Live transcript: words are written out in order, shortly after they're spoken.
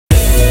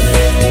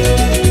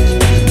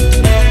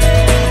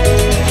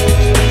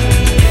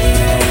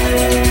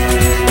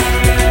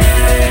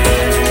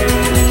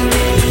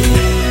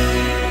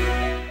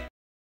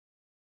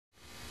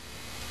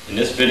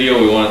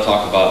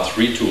talk about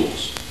three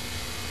tools: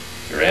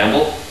 your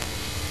anvil,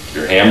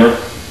 your hammer,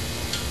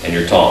 and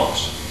your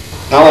tongs.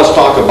 Now let's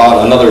talk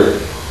about another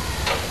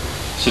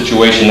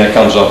situation that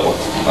comes up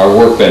with our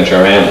workbench,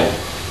 our anvil,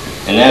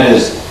 and that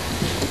is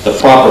the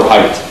proper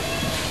height.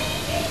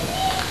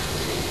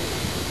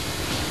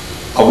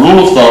 A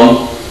rule of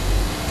thumb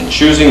in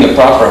choosing the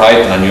proper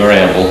height on your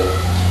anvil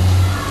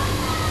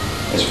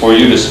is for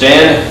you to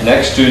stand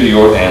next to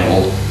your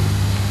anvil.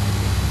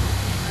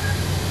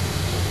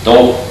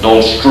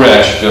 Don't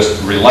stretch,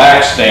 just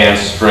relax, stand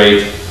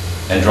straight,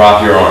 and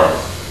drop your arm.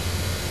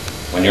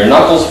 When your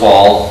knuckles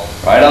fall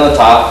right on the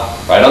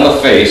top, right on the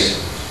face,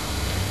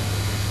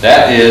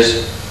 that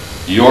is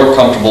your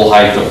comfortable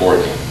height of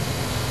working.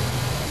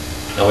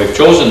 Now we've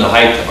chosen the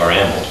height of our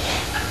anvil.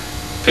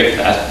 Pick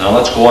that. Now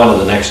let's go on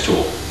to the next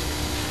tool,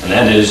 and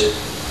that is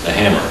the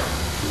hammer.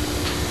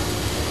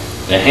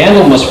 The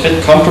handle must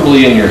fit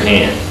comfortably in your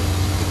hand.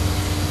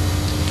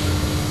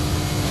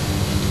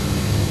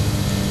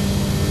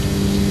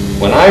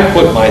 When I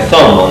put my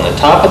thumb on the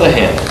top of the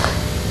handle,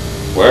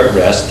 where it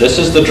rests, this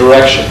is the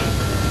direction.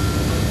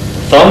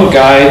 The thumb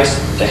guides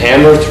the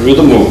hammer through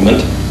the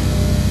movement,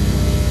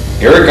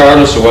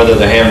 irregardless of whether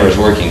the hammer is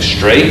working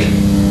straight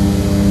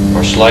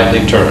or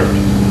slightly turned.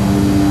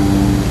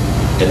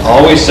 It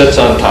always sits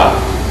on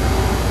top.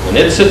 When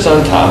it sits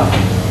on top,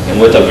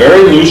 and with a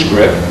very loose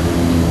grip,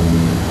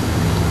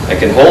 I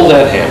can hold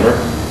that hammer,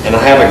 and I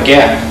have a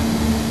gap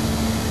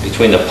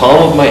between the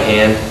palm of my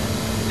hand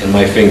and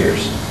my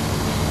fingers.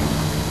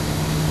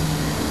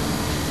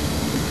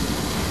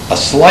 A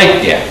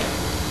slight gap.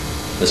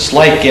 The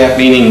slight gap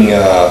meaning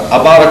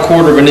about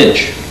 1/4 of an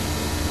inch.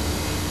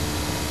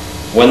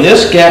 When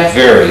this gap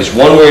varies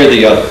one way or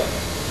the other,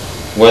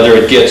 whether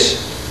it gets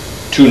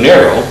too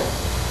narrow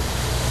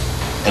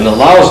and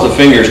allows the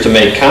fingers to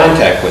make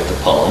contact with the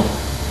palm,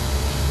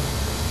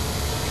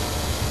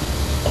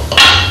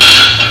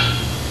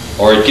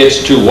 or it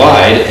gets too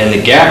wide and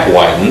the gap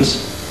widens,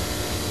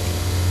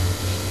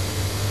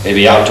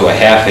 maybe out to a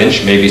 1/2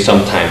 inch, maybe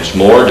sometimes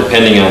more,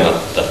 depending on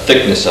the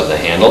thickness of the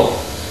handle.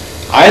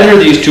 Either of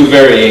these two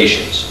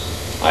variations,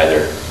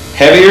 either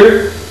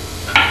heavier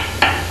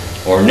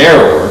or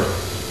narrower,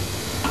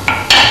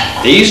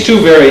 these two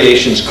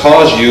variations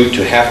cause you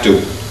to have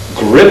to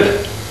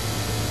grip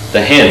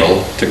the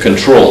handle to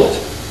control it.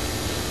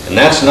 And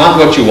that's not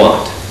what you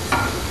want.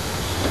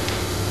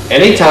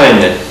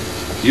 Anytime that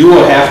you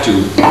will have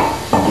to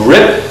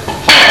grip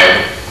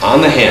hard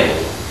on the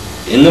handle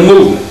in the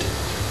movement,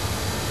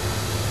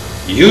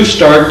 you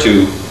start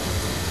to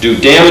do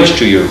damage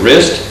to your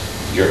wrist,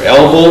 your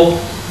elbow,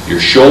 your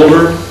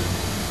shoulder,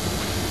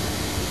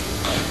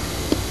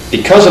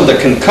 because of the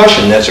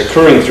concussion that's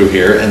occurring through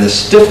here and the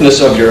stiffness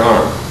of your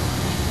arm.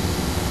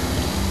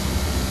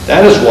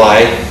 That is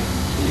why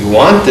you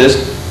want this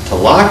to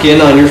lock in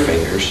on your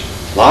fingers,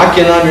 lock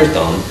in on your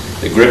thumb.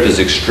 The grip is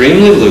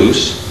extremely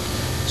loose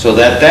so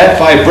that that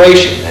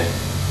vibration that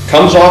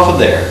comes off of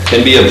there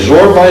can be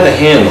absorbed by the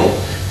handle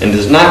and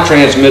does not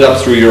transmit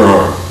up through your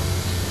arm.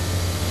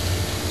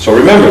 So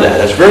remember that.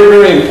 That's very,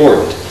 very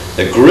important.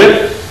 The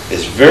grip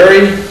is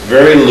very,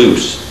 very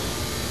loose.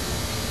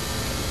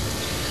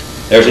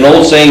 There's an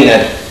old saying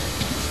that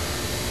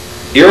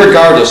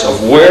irregardless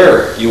of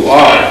where you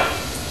are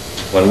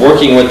when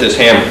working with this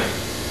hammer,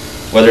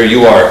 whether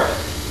you are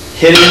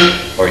hitting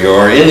or you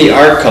are in the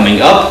arc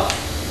coming up,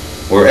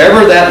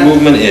 wherever that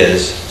movement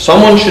is,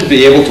 someone should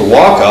be able to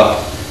walk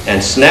up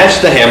and snatch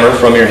the hammer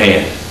from your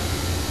hand.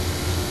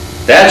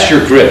 That's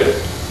your grip.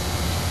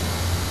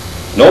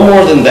 No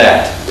more than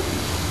that.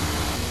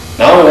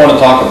 Now I want to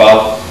talk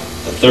about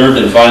the third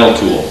and final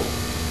tool,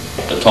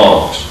 the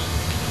tongs.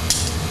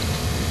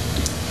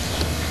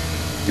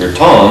 Your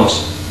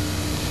tongs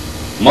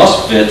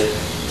must fit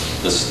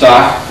the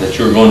stock that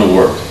you're going to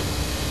work.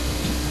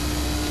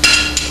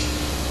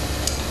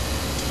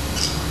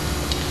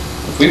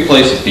 If we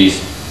place a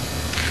piece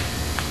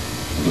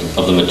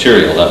of the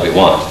material that we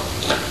want,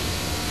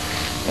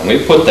 and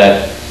we put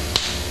that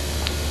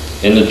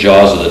in the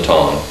jaws of the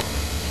tong,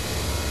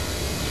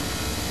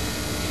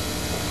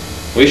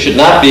 we should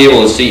not be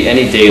able to see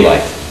any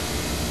daylight.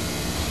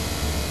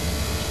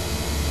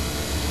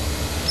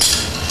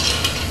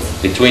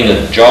 Between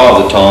the jaw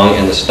of the tong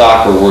and the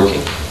stock we're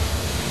working.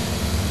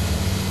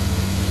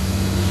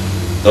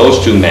 Those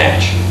two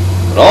match.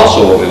 But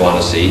also what we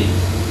want to see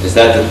is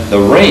that the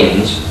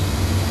reins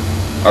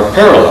are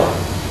parallel.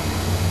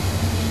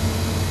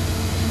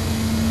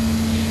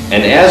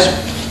 And as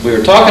we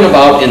were talking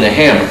about in the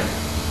hammer,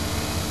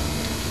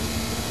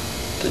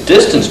 the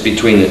distance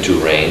between the two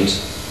reins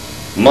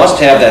must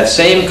have that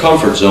same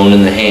comfort zone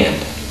in the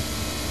hand.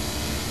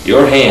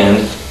 Your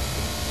hand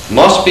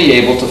must be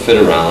able to fit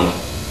around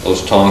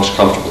those tongs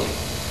comfortably.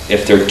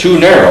 If they're too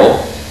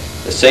narrow,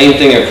 the same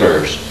thing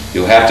occurs.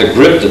 You have to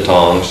grip the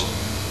tongs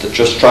to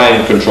just try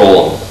and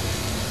control them.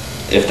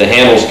 If the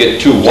handles get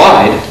too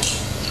wide,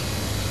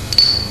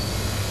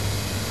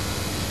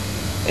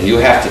 and you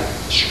have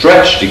to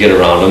stretch to get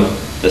around them,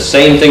 the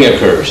same thing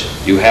occurs.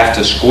 You have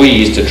to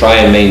squeeze to try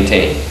and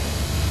maintain.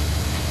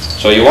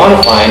 So you want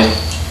to find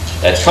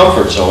that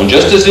comfort zone,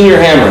 just as in your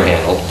hammer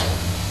handle,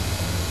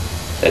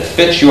 that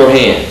fits your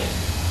hand.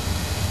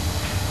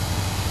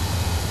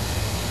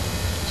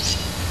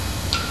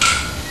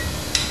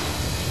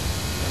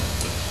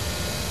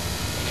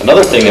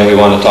 Another thing that we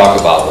want to talk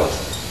about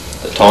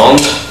with the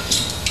tongs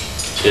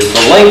is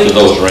the length of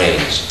those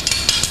reins.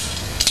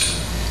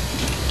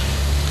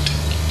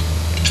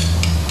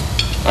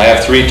 I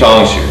have 3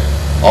 tongs here,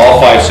 all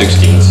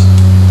 5/16.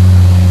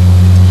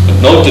 But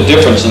note the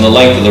difference in the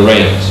length of the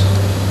reins.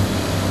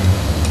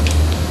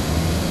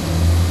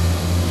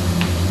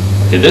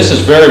 Okay, this is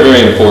very,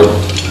 very important.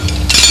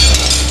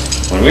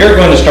 When we are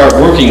going to start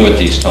working with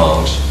these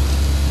tongs,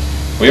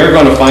 we are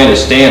going to find a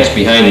stance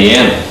behind the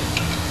animal.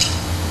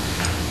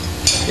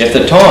 If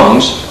the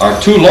tongs are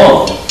too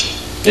long,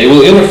 they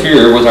will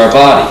interfere with our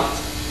body.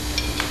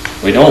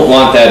 We don't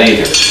want that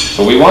either.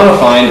 So we want to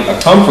find a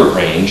comfort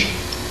range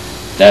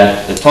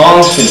that the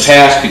tongs can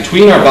pass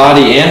between our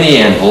body and the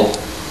anvil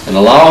and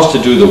allow us to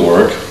do the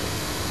work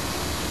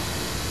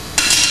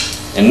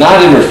and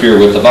not interfere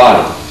with the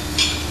body.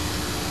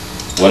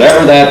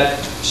 Whatever that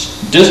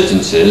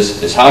distance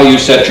is how you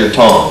set your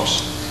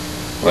tongs,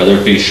 whether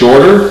it be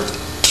shorter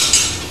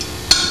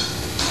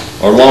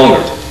or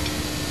longer.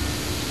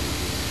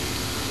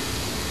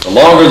 The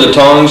longer the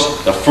tongs,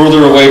 the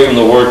further away from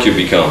the work you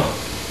become.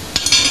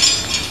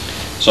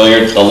 So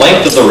the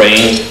length of the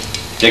rein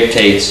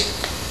dictates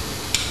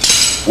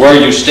where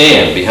you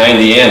stand behind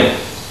the animal.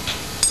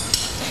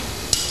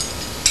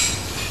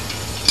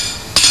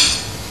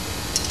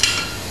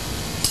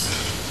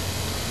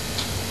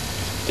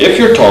 If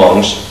your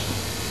tongs,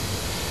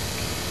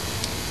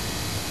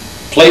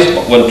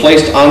 when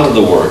placed onto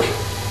the work,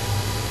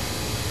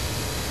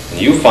 and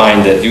you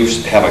find that you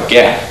have a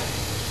gap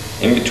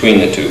in between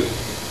the two,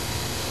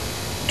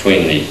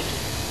 between the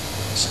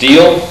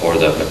steel or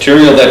the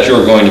material that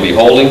you're going to be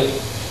holding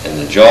and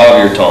the jaw of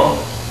your tongue,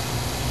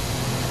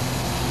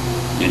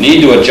 you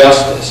need to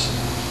adjust this.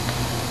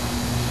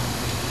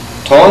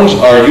 Tongs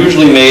are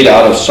usually made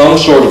out of some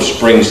sort of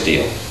spring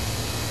steel.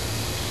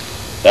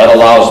 That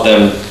allows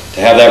them to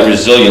have that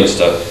resilience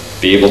to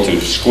be able to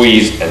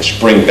squeeze and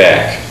spring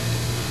back.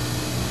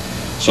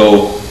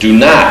 So do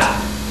not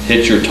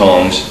hit your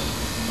tongs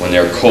when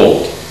they're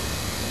cold.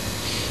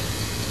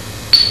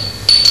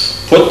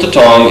 Put the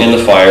tong in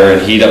the fire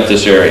and heat up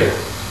this area.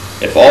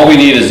 If all we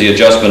need is the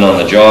adjustment on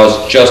the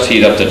jaws, just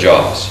heat up the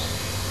jaws.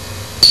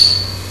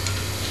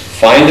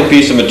 Find a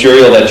piece of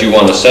material that you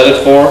want to set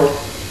it for,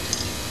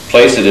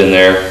 place it in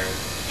there,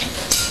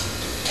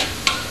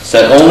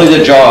 set only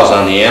the jaws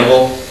on the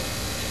anvil,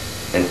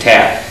 and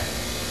tap.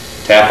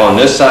 Tap on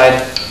this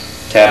side,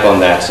 tap on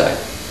that side.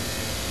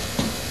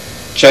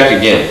 Check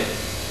again.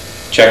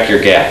 Check your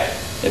gap.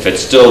 If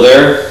it's still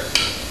there,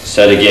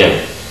 set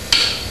again,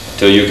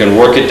 till you can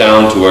work it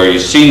down to where you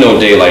see no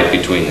daylight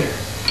between there.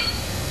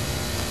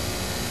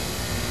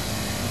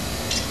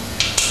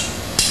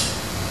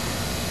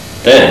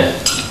 Then,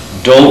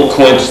 don't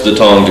quench the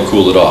tong to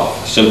cool it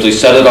off. Simply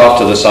set it off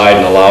to the side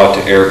and allow it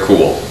to air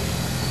cool.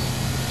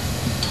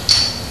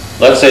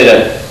 Let's say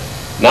that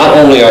not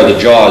only are the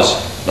jaws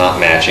not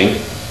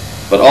matching,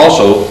 but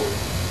also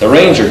the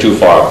reins are too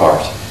far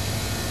apart.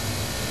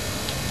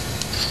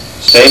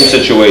 Same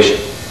situation.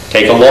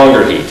 Take a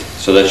longer heat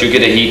so that you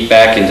get a heat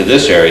back into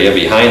this area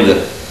behind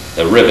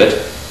the rivet.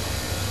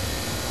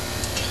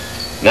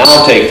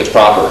 Now take the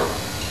proper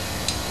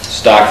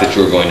stock that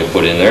you're going to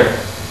put in there.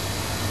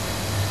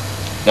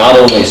 Not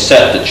only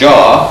set the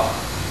jaw,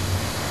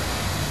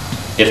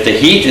 if the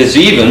heat is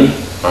even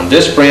on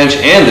this branch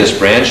and this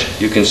branch,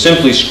 you can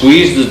simply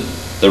squeeze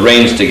the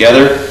reins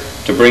together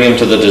to bring them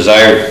to the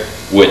desired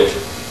width.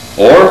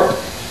 Or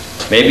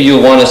maybe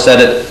you'll want to set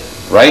it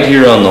right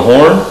here on the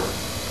horn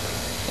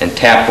and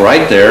tap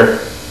right there,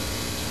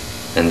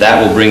 and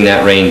that will bring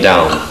that rein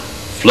down.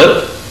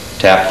 Flip,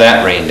 tap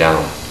that rein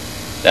down.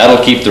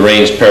 That'll keep the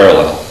reins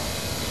parallel.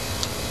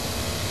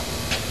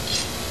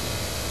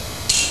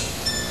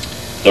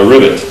 The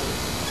rivet.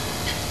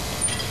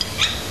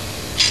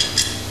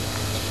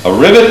 A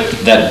rivet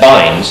that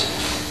binds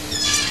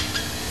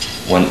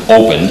when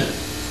opened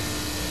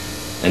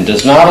and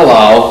does not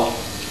allow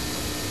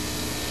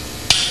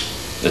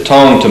the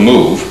tong to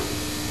move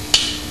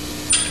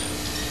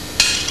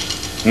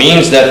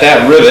means that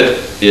that rivet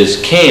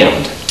is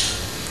cammed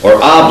or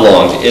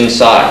oblonged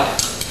inside.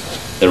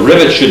 The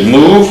rivet should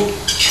move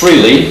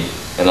freely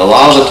and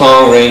allow the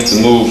tong rein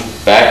to move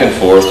back and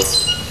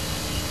forth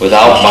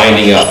without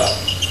binding up.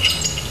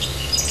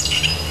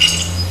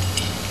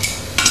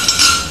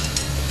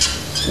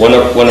 When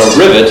a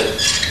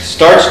rivet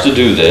starts to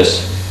do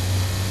this,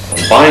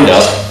 and bind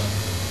up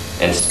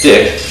and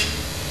stick,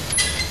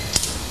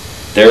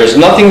 there is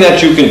nothing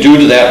that you can do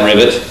to that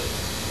rivet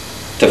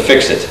to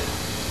fix it.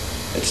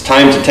 It's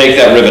time to take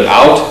that rivet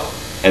out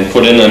and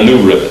put in a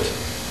new rivet.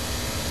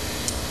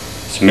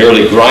 It's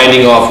merely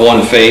grinding off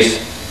one face,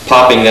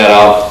 popping that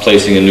out,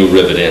 placing a new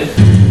rivet in.